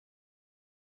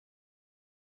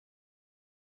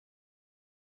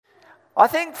I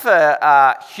think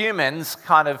for humans,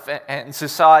 kind of, and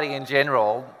society in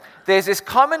general, there's this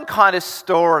common kind of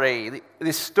story,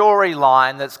 this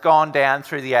storyline that's gone down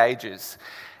through the ages.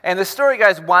 And the story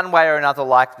goes one way or another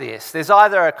like this. There's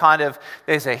either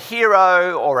there's a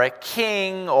hero or a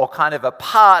king or kind of a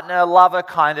partner, lover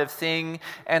kind of thing,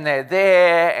 and they're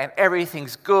there and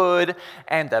everything's good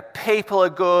and the people are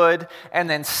good, and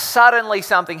then suddenly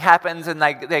something happens and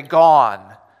they're gone.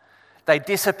 They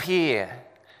disappear.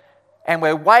 And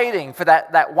we're waiting for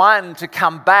that one to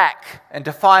come back and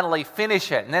to finally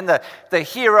finish it. And then the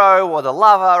hero or the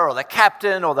lover or the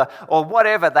captain or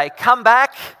whatever, they come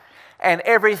back and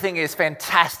everything is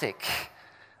fantastic.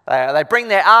 They bring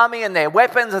their army and their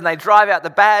weapons and they drive out the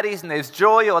baddies and there's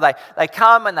joy, or they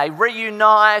come and they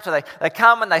reunite, or they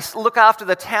come and they look after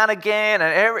the town again,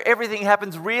 and everything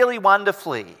happens really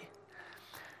wonderfully.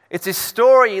 It's this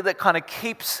story that kind of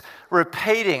keeps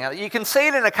repeating. You can see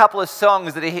it in a couple of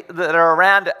songs that are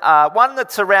around. One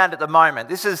that's around at the moment.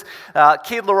 This is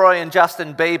Kid Laroi and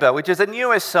Justin Bieber, which is a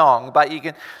newer song, but you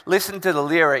can listen to the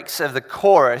lyrics of the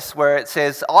chorus where it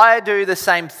says, "I do the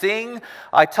same thing.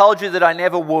 I told you that I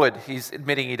never would." He's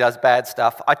admitting he does bad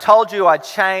stuff. "I told you I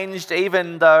changed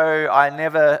even though I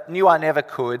never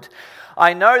could.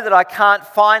 I know that I can't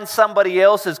find somebody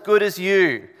else as good as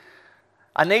you.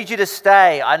 I need you to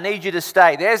stay. I need you to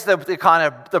stay." There's the kind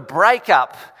of the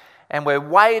breakup, and we're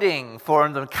waiting for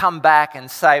him to come back and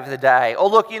save the day. Or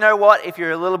look, you know what? If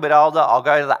you're a little bit older, I'll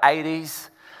go to the 80s.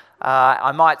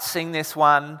 I might sing this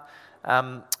one.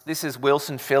 This is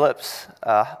Wilson Phillips.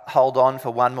 "Hold on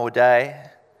for one more day.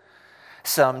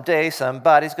 Someday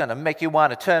somebody's gonna make you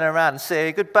want to turn around and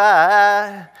say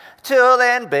goodbye. Till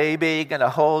then, baby, gonna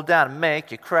hold down and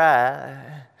make you cry.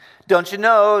 Don't you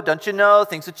know,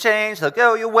 things will change, they'll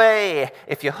go your way.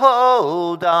 If you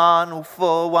hold on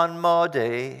for one more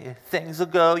day, things will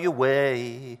go your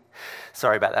way."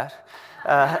 Sorry about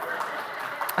that.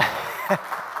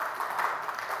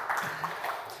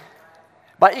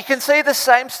 But you can see the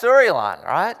same storyline,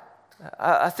 right?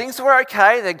 Things were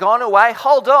okay, they're gone away.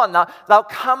 Hold on, they'll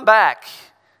come back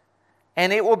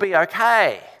and it will be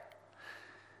okay.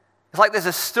 It's like there's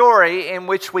a story in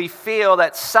which we feel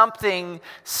that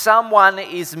someone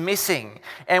is missing,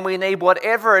 and we need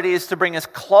whatever it is to bring us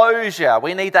closure.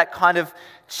 We need that kind of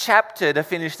chapter to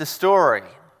finish the story.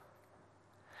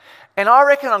 And I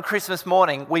reckon on Christmas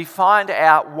morning we find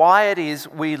out why it is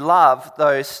we love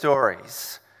those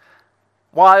stories.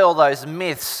 Why all those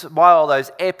myths, why all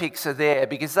those epics are there,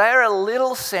 because they are a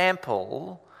little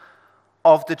sample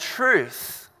of the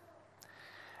truth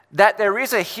that there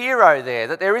is a hero there,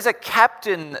 that there is a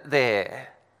captain there,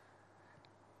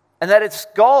 and that it's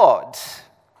God.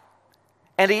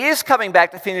 And he is coming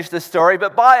back to finish the story,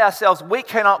 but by ourselves we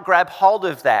cannot grab hold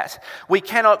of that. We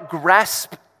cannot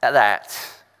grasp that.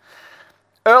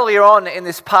 Earlier on in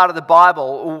this part of the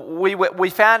Bible, we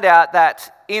found out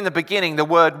that in the beginning the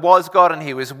Word was God and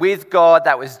he was with God.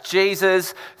 That was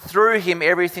Jesus. Through him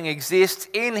everything exists.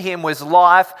 In him was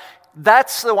life.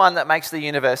 That's the one that makes the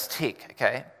universe tick,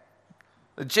 okay?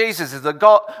 Jesus is the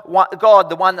God,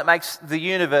 the one that makes the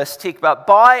universe tick. But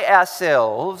by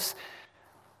ourselves,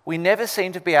 we never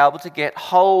seem to be able to get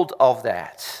hold of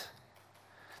that.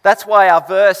 That's why our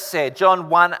verse said, John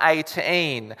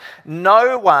 1:18,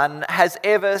 "No one has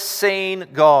ever seen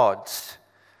God."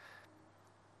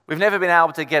 We've never been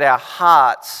able to get our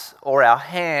hearts or our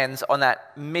hands on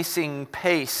that missing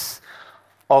piece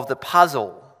of the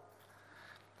puzzle.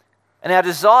 And our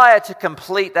desire to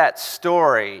complete that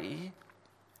story,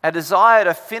 our desire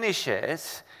to finish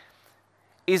it,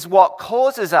 is what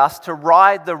causes us to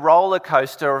ride the roller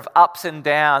coaster of ups and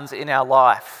downs in our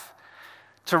life.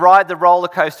 To ride the roller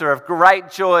coaster of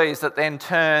great joys that then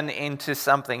turn into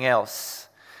something else.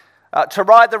 To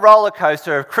ride the roller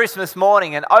coaster of Christmas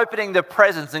morning and opening the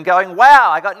presents and going,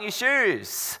 "Wow, I got new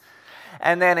shoes."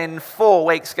 And then in 4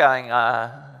 weeks going,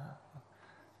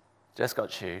 "Just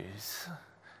got shoes."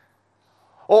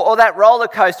 Or that roller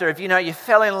coaster of, you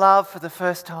fell in love for the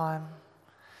first time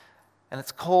and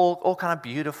it's all kind of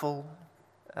beautiful.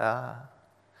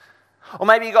 Or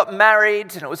maybe you got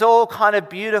married and it was all kind of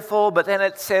beautiful, but then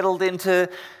it settled into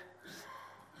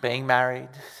being married,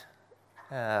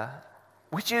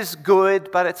 which is good,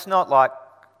 but it's not like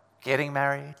getting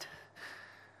married.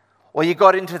 Or you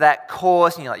got into that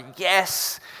course and you're like,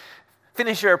 yes,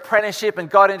 finish your apprenticeship and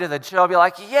got into the job. You're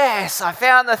like, yes, I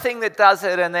found the thing that does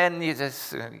it. And then you got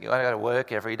to go to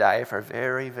work every day for a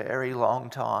very, very long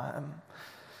time.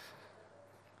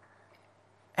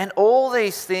 And all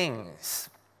these things,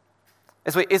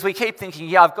 as we keep thinking,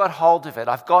 yeah, I've got hold of it,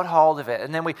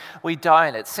 and then we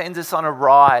don't. It sends us on a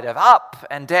ride of up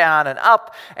and down and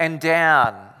up and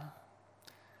down.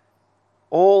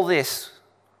 all this,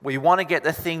 we want to get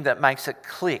the thing that makes it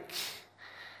click.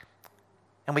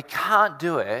 And we can't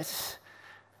do it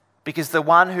because the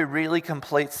one who really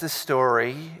completes the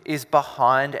story is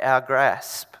behind our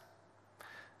grasp.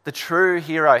 The true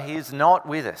hero, he is not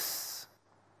with us.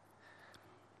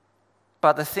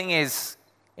 But the thing is,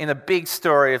 in the big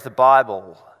story of the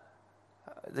Bible,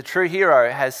 the true hero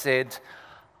has said,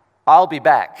 I'll be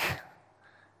back,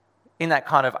 in that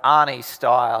kind of Arnie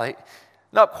style.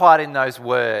 Not quite in those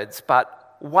words,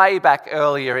 but way back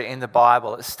earlier in the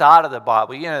Bible, at the start of the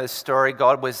Bible. You know the story,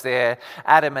 God was there,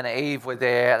 Adam and Eve were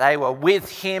there, they were with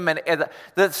him, and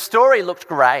the story looked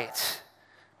great.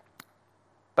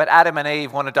 But Adam and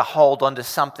Eve wanted to hold on to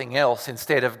something else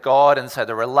instead of God, and so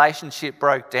the relationship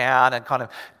broke down and kind of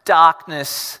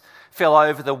darkness fell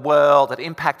over the world. It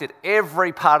impacted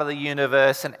every part of the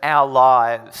universe and our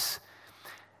lives.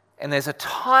 And there's a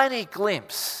tiny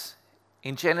glimpse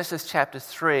in Genesis chapter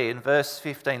 3 in verse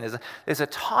 15. There's a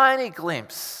tiny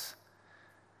glimpse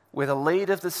where the lead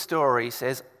of the story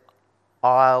says,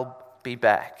 I'll be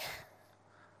back.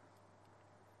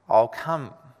 I'll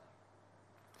come.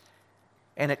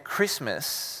 And at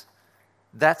Christmas,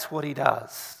 that's what he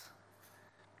does.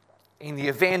 In the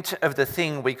event of the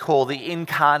thing we call the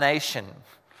incarnation,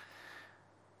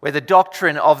 where the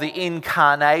doctrine of the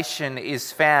incarnation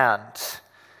is found.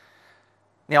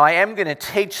 Now, I am going to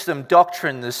teach some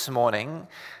doctrine this morning,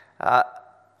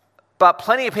 but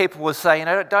plenty of people will say,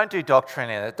 don't do doctrine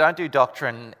in it. Don't do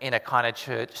doctrine in a kind of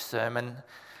church sermon.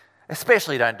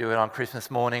 Especially don't do it on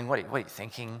Christmas morning. What are you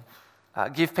thinking?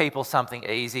 Give people something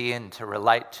easy and to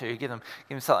relate to. Give them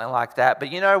something like that. But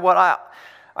you know what? I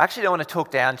actually don't want to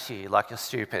talk down to you like you're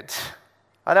stupid.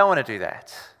 I don't want to do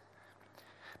that.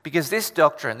 Because this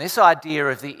doctrine, this idea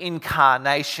of the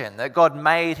incarnation, that God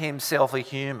made himself a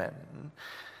human,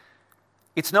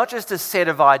 it's not just a set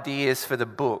of ideas for the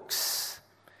books.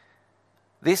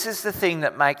 This is the thing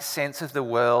that makes sense of the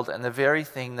world and the very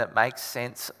thing that makes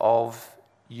sense of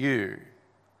you.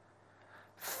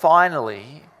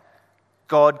 Finally,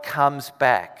 God comes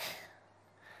back.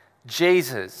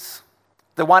 Jesus,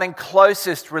 the one in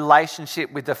closest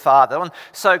relationship with the Father, the one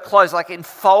so close, like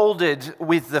enfolded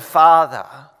with the Father,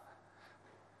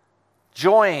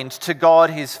 joined to God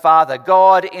his Father.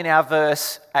 God, in our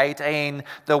verse 18,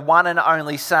 the one and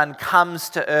only Son, comes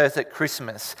to earth at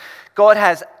Christmas. God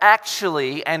has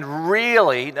actually and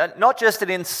really, not just an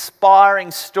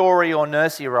inspiring story or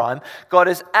nursery rhyme, God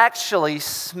has actually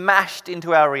smashed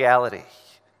into our reality,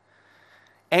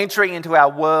 entering into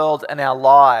our world and our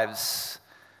lives.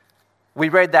 We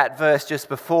read that verse just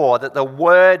before, that the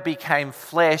Word became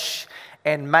flesh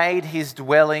and made his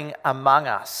dwelling among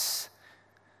us.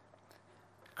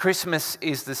 Christmas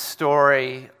is the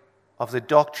story of the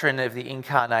doctrine of the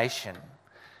incarnation.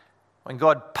 When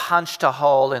God punched a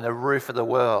hole in the roof of the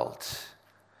world,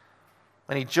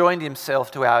 when he joined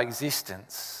himself to our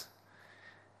existence,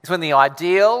 it's when the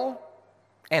ideal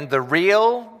and the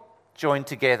real joined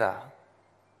together.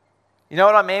 You know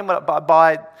what I mean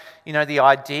by the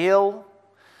ideal?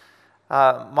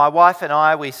 My wife and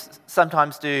I, we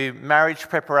sometimes do marriage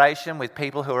preparation with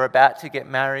people who are about to get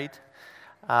married.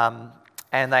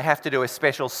 And they have to do a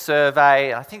special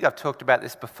survey. I think I've talked about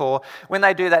this before. When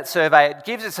they do that survey, it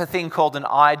gives us a thing called an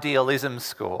idealism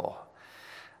score.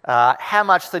 How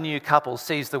much the new couple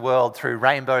sees the world through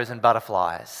rainbows and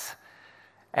butterflies.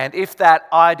 And if that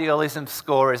idealism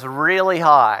score is really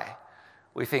high,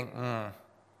 we think,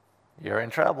 you're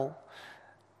in trouble.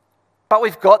 But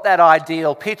we've got that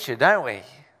ideal picture, don't we?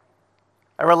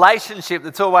 A relationship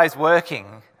that's always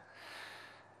working.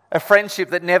 A friendship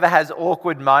that never has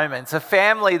awkward moments. A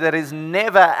family that is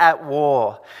never at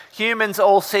war. Humans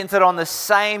all centered on the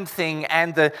same thing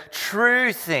and the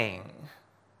true thing.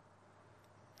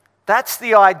 That's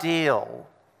the ideal,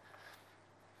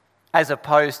 as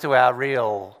opposed to our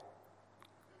real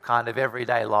kind of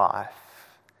everyday life.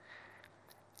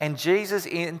 And Jesus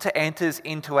enters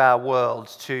into our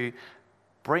world to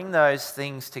bring those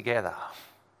things together.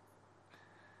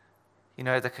 You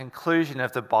know, the conclusion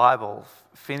of the Bible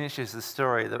finishes the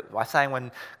story by saying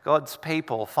when God's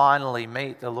people finally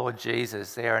meet the Lord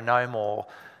Jesus, there are no more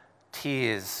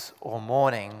tears or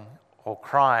mourning or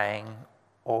crying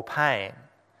or pain.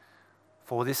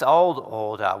 For this old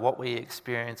order, what we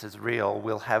experience as real,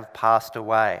 will have passed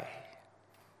away.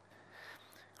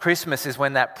 Christmas is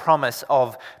when that promise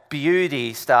of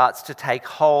beauty starts to take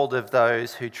hold of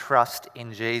those who trust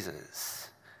in Jesus.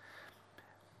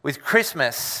 With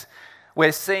Christmas,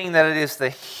 we're seeing that it is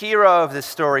the hero of the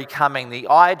story coming, the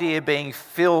idea being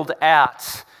filled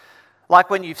out Like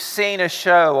when you've seen a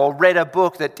show or read a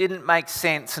book that didn't make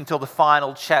sense until the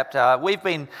final chapter.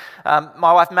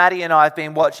 My wife Maddie and I have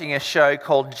been watching a show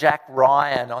called Jack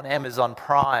Ryan on Amazon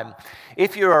Prime.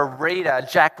 If you're a reader,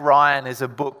 Jack Ryan is a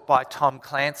book by Tom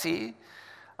Clancy.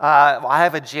 I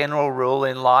have a general rule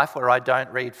in life where I don't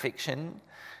read fiction,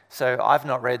 so I've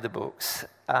not read the books,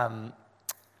 but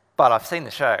I've seen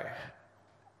the show.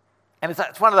 And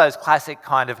it's one of those classic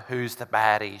kind of who's the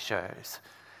baddie shows.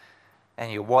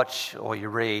 And you watch or you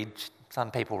read, some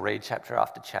people read chapter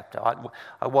after chapter.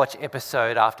 I watch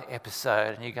episode after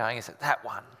episode, and you're going, is it that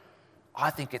one? I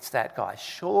think it's that guy.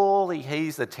 Surely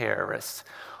he's the terrorist.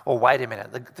 Or wait a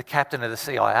minute, the captain of the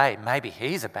CIA, maybe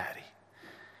he's a baddie.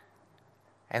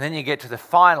 And then you get to the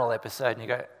final episode and you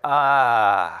go,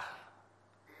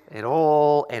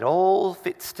 it all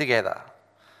fits together.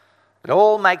 It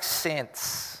all makes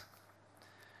sense.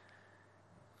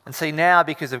 And see, now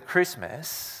because of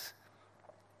Christmas,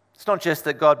 it's not just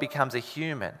that God becomes a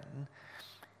human,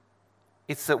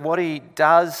 it's that what he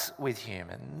does with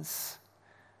humans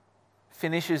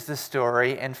finishes the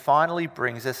story and finally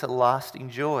brings us a lasting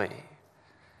joy.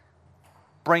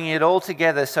 Bringing it all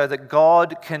together so that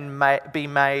God can be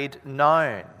made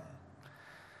known.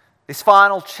 This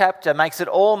final chapter makes it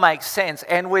all make sense,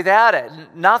 and without it,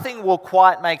 nothing will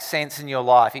quite make sense in your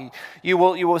life. You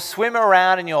will swim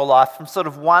around in your life from sort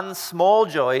of one small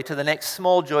joy to the next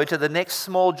small joy to the next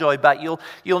small joy, but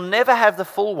you'll never have the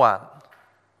full one.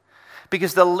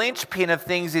 Because the linchpin of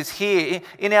things is here.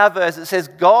 In our verse it says,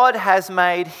 God has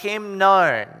made him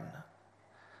known.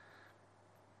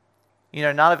 You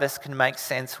know, none of us can make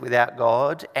sense without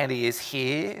God, and he is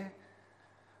here.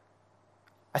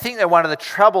 I think that one of the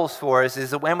troubles for us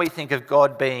is that when we think of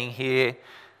God being here,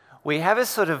 we have a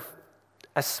sort of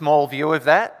a small view of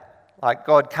that. Like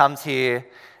God comes here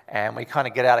and we kind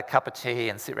of get out a cup of tea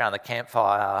and sit around the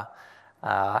campfire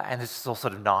and it's just all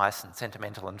sort of nice and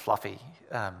sentimental and fluffy.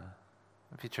 A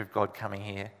picture of God coming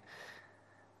here.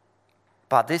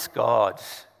 But this God,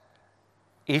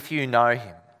 if you know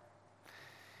him,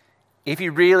 if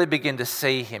you really begin to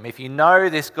see him, if you know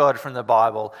this God from the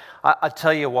Bible, I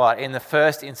tell you what, in the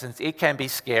first instance, it can be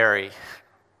scary.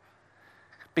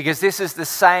 Because this is the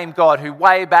same God who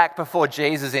way back before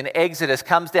Jesus in Exodus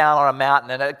comes down on a mountain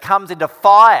and it comes into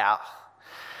fire.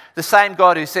 The same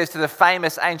God who says to the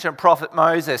famous ancient prophet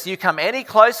Moses, you come any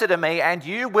closer to me and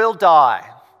you will die.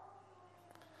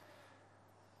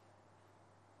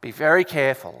 Be very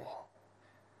careful.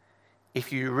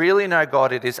 If you really know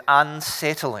God, it is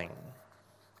unsettling.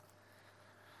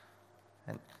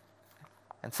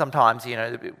 And sometimes,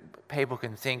 people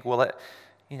can think, well,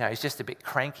 he's just a bit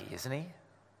cranky, isn't he?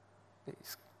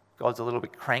 God's a little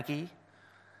bit cranky.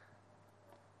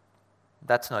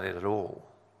 That's not it at all.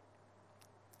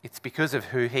 It's because of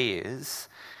who he is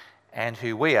and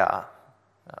who we are.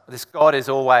 This God is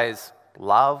always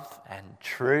love and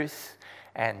truth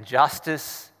and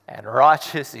justice and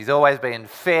righteous. He's always been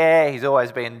fair. He's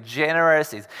always been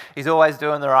generous. He's always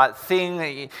doing the right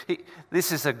thing.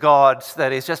 This is a God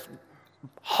that is just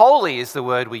holy is the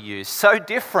word we use. So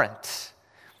different.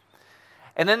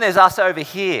 And then there's us over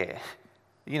here,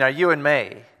 you and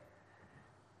me.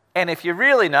 And if you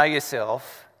really know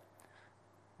yourself,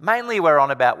 mainly we're on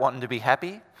about wanting to be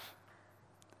happy.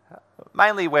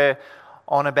 Mainly we're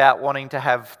on about wanting to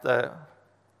have the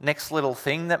next little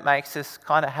thing that makes us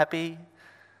kind of happy.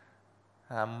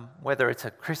 Whether it's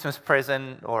a Christmas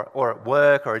present or at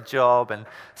work or a job. And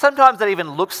sometimes that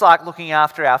even looks like looking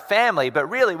after our family, but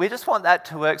really we just want that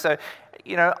to work. So,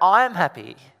 I'm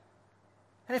happy.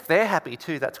 And if they're happy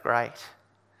too, that's great.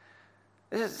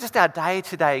 It's just our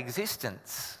day-to-day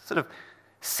existence, sort of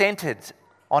centered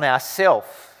on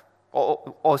ourself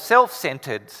or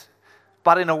self-centered,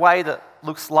 but in a way that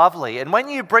looks lovely. And when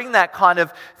you bring that kind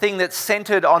of thing that's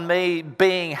centered on me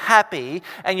being happy,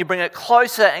 and you bring it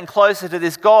closer and closer to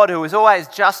this God who is always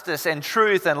justice and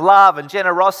truth and love and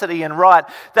generosity and right,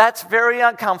 that's very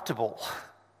uncomfortable.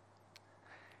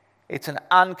 It's an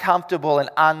uncomfortable and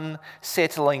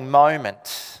unsettling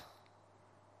moment.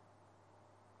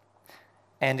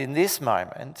 And in this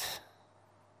moment,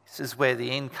 this is where the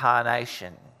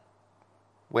incarnation,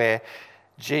 where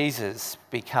Jesus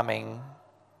becoming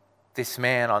this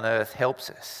man on earth helps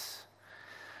us.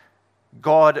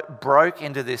 God broke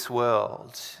into this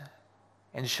world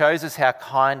and shows us how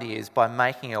kind he is by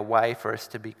making a way for us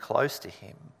to be close to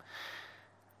him.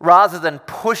 Rather than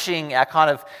pushing our kind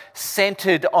of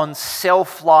centered on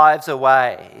self lives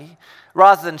away,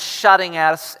 rather than shutting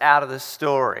us out of the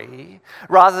story,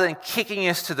 rather than kicking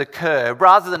us to the curb,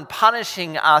 rather than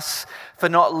punishing us for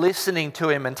not listening to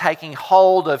him and taking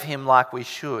hold of him like we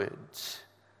should.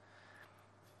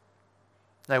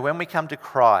 No, when we come to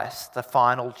Christ, the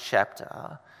final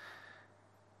chapter,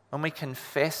 when we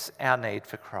confess our need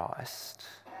for Christ,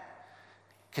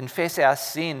 confess our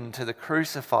sin to the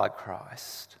crucified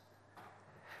Christ,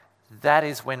 that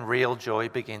is when real joy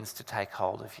begins to take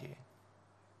hold of you.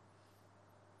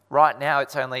 Right now,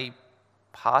 it's only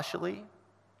partially,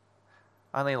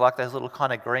 only like those little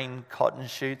kind of green cotton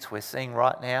shoots we're seeing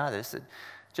right now. There's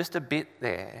just a bit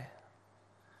there.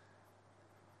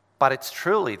 But it's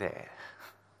truly there.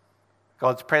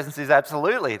 God's presence is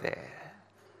absolutely there.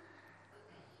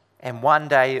 And one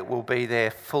day it will be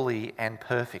there fully and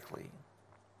perfectly.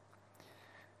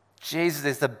 Jesus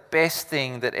is the best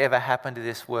thing that ever happened to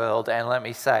this world, and let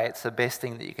me say, it's the best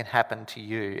thing that can happen to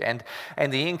you. And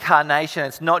the incarnation,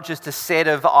 it's not just a set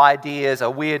of ideas, a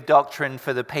weird doctrine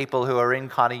for the people who are in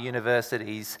kind of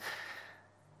universities.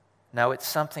 No, it's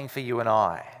something for you and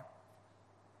I.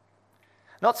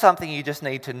 Not something you just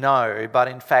need to know, but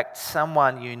in fact,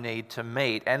 someone you need to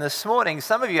meet. And this morning,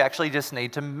 some of you actually just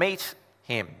need to meet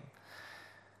him.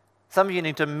 Some of you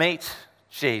need to meet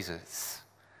Jesus.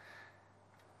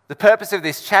 The purpose of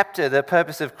this chapter, the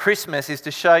purpose of Christmas, is to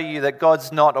show you that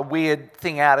God's not a weird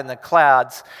thing out in the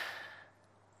clouds,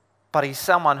 but he's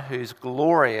someone who's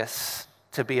glorious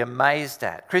to be amazed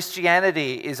at.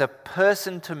 Christianity is a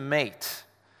person to meet.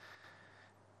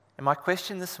 And my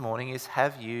question this morning is,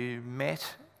 have you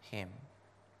met him?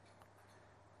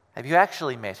 Have you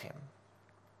actually met him?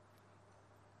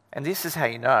 And this is how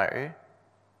you know.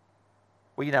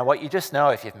 Well, you know what? You just know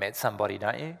if you've met somebody,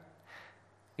 don't you?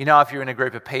 You know if you're in a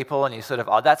group of people and you sort of,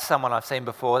 oh, that's someone I've seen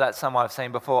before, that's someone I've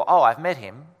seen before. Oh, I've met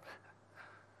him.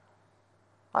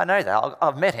 I know that.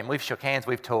 I've met him. We've shook hands,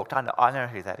 we've talked. I know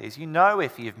who that is. You know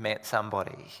if you've met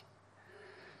somebody.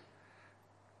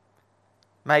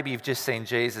 Maybe you've just seen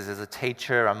Jesus as a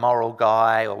teacher, a moral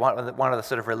guy, or one of the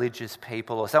sort of religious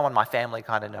people, or someone my family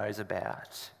kind of knows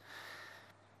about.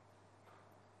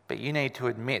 But you need to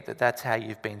admit that that's how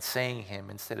you've been seeing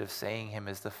him instead of seeing him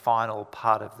as the final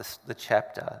part of the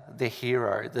chapter, the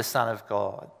hero, the Son of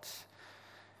God.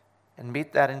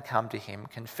 Admit that and come to him.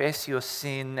 Confess your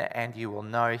sin and you will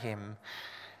know him.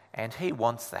 And he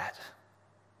wants that.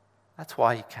 That's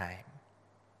why he came.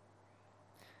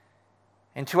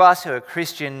 And to us who are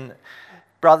Christian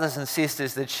brothers and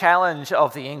sisters, the challenge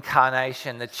of the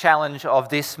incarnation, the challenge of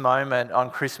this moment on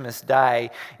Christmas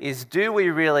Day is, do we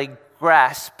really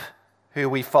grasp who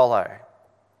we follow?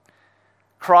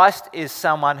 Christ is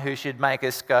someone who should make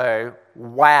us go,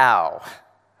 wow.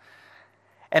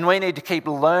 And we need to keep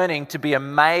learning to be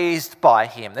amazed by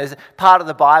him. There's a part of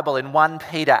the Bible in 1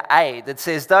 Peter 8 that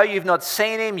says, though you've not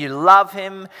seen him, you love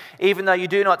him. Even though you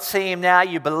do not see him now,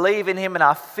 you believe in him and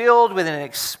are filled with an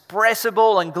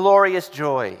inexpressible and glorious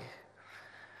joy.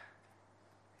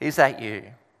 Is that you?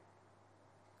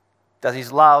 Does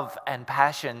his love and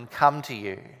passion come to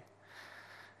you?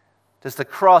 Does the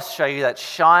cross show you that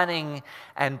shining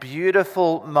and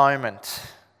beautiful moment?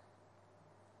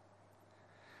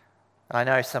 And I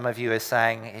know some of you are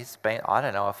saying, I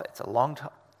don't know if it's a long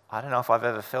time. I don't know if I've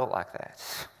ever felt like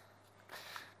that.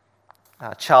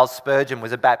 Charles Spurgeon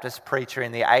was a Baptist preacher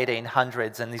in the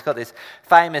 1800s, and he's got this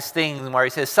famous thing where he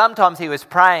says sometimes he was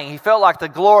praying, he felt like the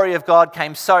glory of God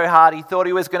came so hard he thought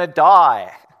he was going to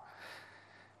die.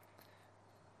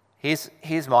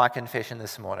 Here's my confession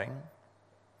this morning.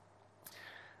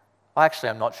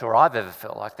 I'm not sure I've ever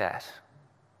felt like that.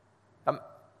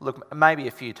 Look, maybe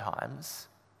a few times.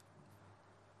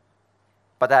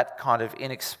 But that kind of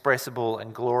inexpressible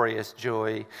and glorious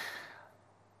joy,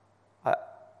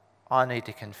 I need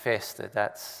to confess that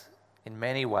that's in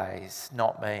many ways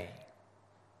not me.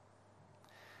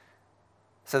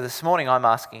 So this morning I'm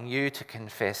asking you to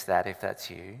confess that if that's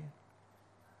you.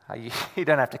 You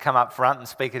don't have to come up front and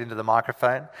speak it into the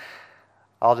microphone.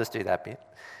 I'll just do that bit.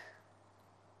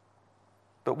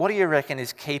 But what do you reckon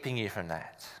is keeping you from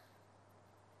that?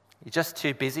 You're just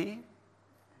too busy?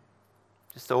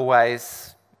 Just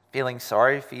always feeling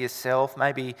sorry for yourself?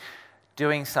 Maybe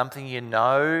doing something you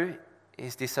know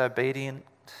is disobedient?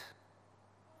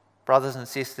 Brothers and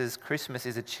sisters, Christmas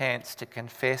is a chance to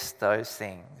confess those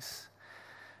things.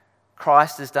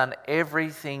 Christ has done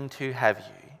everything to have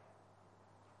you.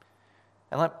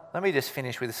 And let me just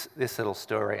finish with this little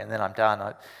story and then I'm done.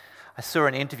 I saw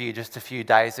an interview just a few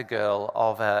days ago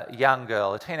of a young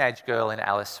girl, a teenage girl in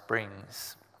Alice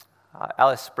Springs.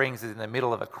 Alice Springs is in the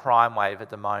middle of a crime wave at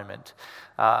the moment.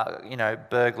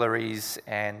 Burglaries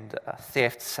and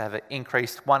thefts have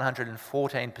increased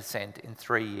 114% in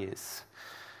 3 years.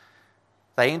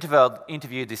 They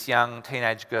interviewed this young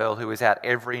teenage girl who was out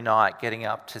every night getting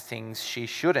up to things she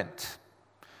shouldn't.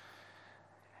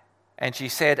 And she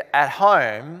said, at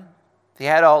home, The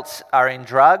adults are in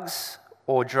drugs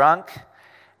or drunk,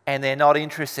 and they're not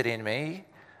interested in me.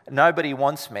 Nobody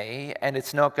wants me, and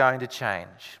it's not going to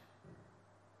change.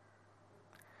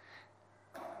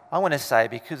 I want to say,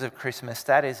 because of Christmas,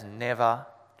 that is never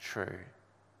true.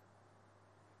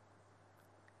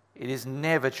 It is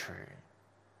never true.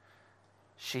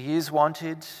 She is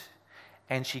wanted,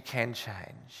 and she can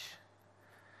change.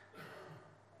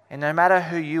 And no matter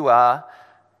who you are,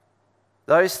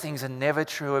 those things are never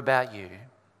true about you.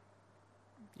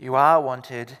 You are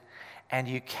wanted, and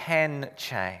you can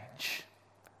change.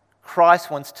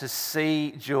 Christ wants to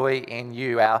see joy in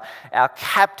you. Our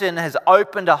captain has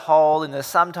opened a hole in the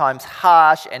sometimes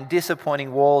harsh and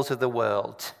disappointing walls of the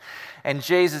world. And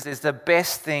Jesus is the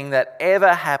best thing that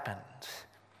ever happened.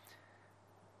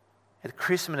 The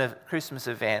Christmas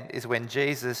event is when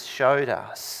Jesus showed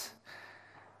us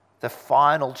the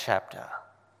final chapter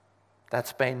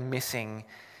that's been missing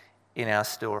in our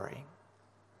story.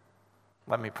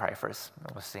 Let me pray for us.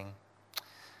 We'll sing.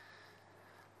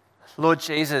 Lord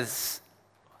Jesus,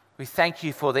 we thank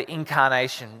you for the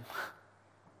incarnation,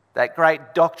 that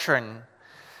great doctrine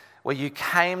where you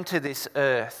came to this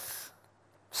earth,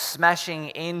 smashing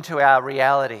into our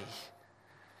reality,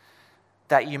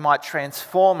 that you might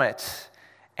transform it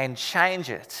and change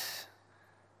it.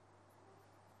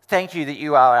 Thank you that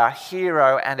you are our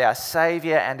hero and our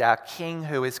Saviour and our King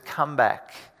who has come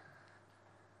back.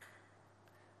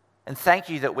 And thank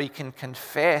you that we can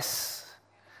confess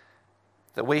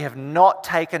that we have not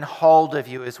taken hold of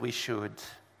you as we should.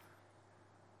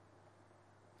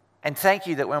 And thank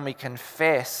you that when we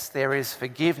confess, there is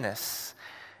forgiveness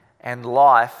and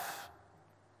life,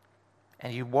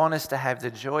 and you want us to have the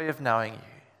joy of knowing you.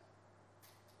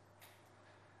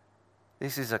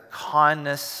 This is a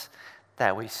kindness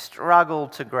that we struggle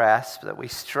to grasp, that we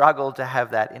struggle to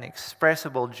have that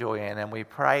inexpressible joy in, and we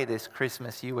pray this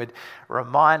Christmas you would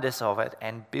remind us of it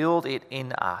and build it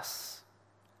in us.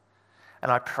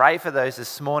 And I pray for those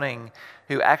this morning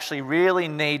who actually really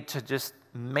need to just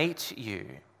meet you,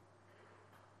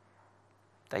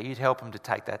 that you'd help them to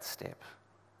take that step.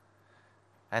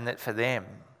 And that for them,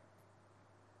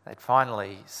 they'd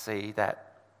finally see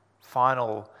that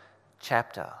final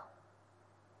chapter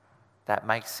that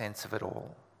makes sense of it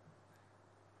all.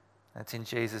 And it's in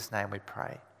Jesus' name we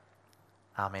pray.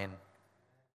 Amen.